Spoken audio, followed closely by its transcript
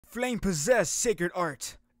Flame-possessed sacred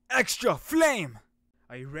art. Extra flame!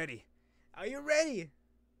 Are you ready? Are you ready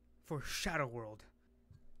for Shadow World?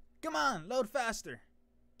 Come on, load faster.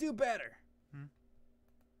 Do better.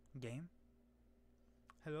 Game?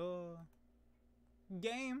 Hello?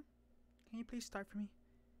 Game? Can you please start for me?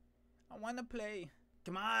 I want to play.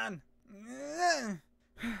 Come on.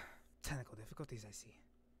 Technical difficulties, I see.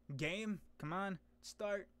 Game? Come on.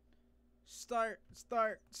 Start. Start.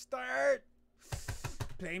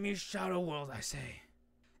 Play me Shadow World, I say.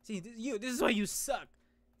 See, this is why you suck.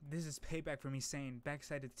 This is payback for me saying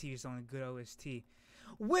Backside of the TV is the only good OST.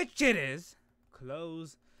 Which it is.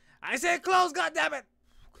 Close. I say close, goddammit!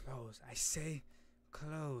 Close. I say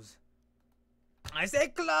close. I say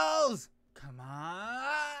close! Come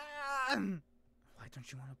on! Why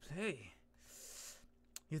don't you want to play?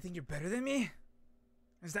 You think you're better than me?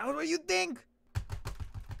 Is that what you think?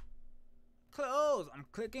 Close! I'm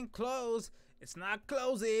clicking close. It's not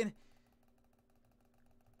closing.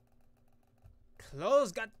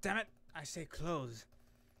 Close, goddammit! I say close.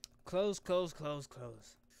 Close.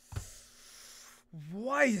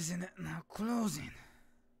 Why isn't it now closing?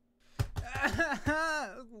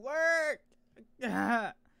 Work!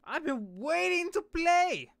 I've been waiting to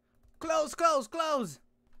play. Close. Close,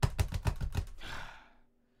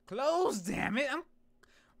 damn it!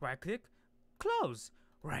 Right click, close.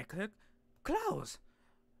 Right click, close.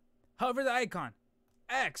 Hover the icon.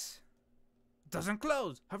 X. Doesn't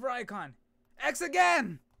close. Hover icon. X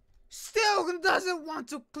again. Still doesn't want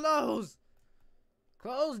to close.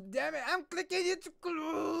 Close, damn it! I'm clicking it to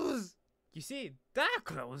close. You see, that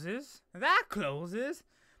closes.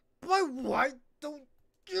 But why don't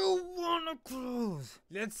you wanna close?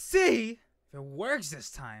 Let's see if it works this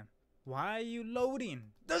time. Why are you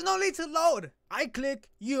loading? There's no need to load. I click,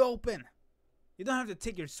 you open. You don't have to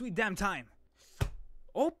take your sweet damn time.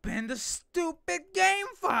 Open the stupid game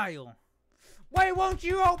file. Why won't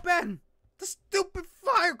you open the stupid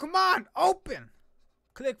file? Come on, open.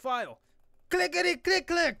 Click file. Clickety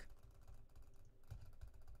click.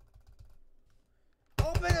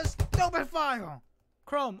 Open the stupid file.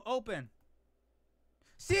 Chrome, open.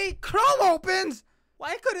 See, Chrome opens.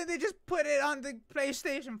 Why couldn't they just put it on the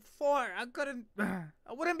PlayStation 4? I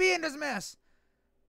wouldn't be in this mess.